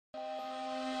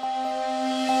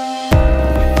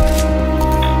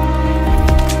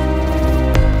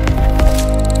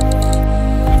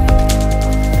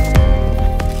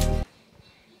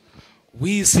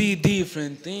we see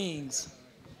different things.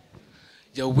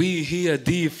 Yeah, we hear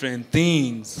different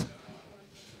things.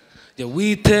 Yeah,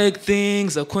 we take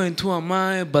things according to our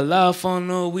mind, but life on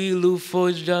no, we look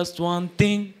for just one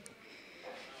thing.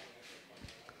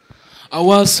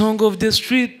 Our song of the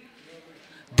street,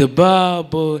 the bar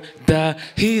boy, that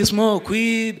he smoke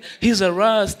weed, he's a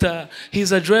rasta,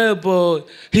 he's a dread boy,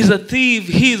 he's a thief,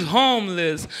 he's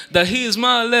homeless, that he's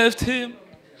my left him.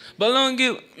 But I don't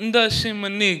give that shit, my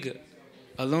nigga.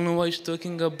 I don't know what you're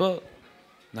talking about.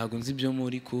 Ntabwo nzi ibyo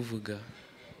muri kuvuga.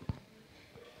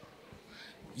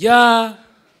 Yeah,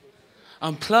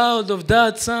 I'm proud of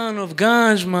that son of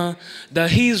Ganjma, that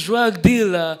he's drug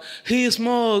dealer, he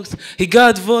smokes, he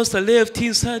got divorced, I left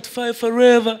his side to fight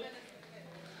forever.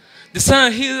 The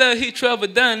son he left, he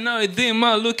traveled down, now he did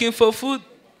out looking for food.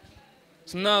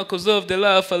 So now, because of the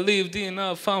life I lived in,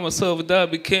 I found myself that I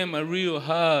became a real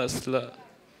hustler.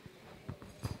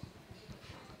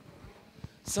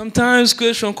 Sometimes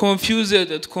question confuses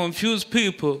that confuse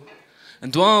people.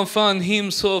 And one found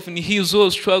himself and he was all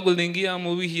struggling.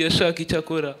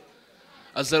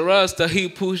 As a rasta, he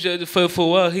pushed the fight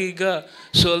for what he got.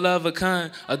 So love a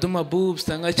kind. I do my boobs,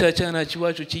 tanga chacha na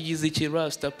chiwacho chigizi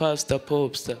chirasta, pasta,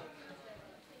 popsta.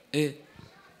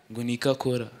 Gunika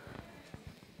kora.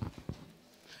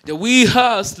 Yeah, we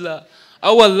hustler.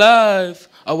 Our life,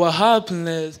 our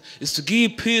happiness is to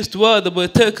give peace to others,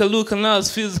 but take a look at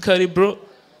us physically, bro.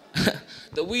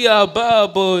 That we are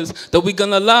bad boys, that we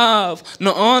gonna love,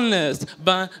 not honest,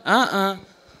 but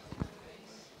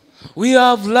we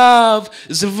have love,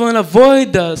 is even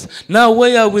avoid us. Now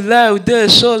where we lie, there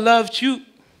show love to you.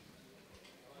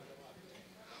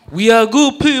 We are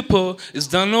good people, it's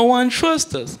that no one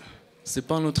trusts us. C'est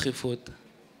pas notre faute.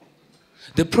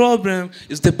 The problem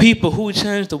is the people who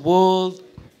change the world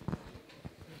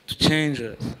to change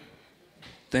us.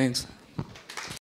 Thanks.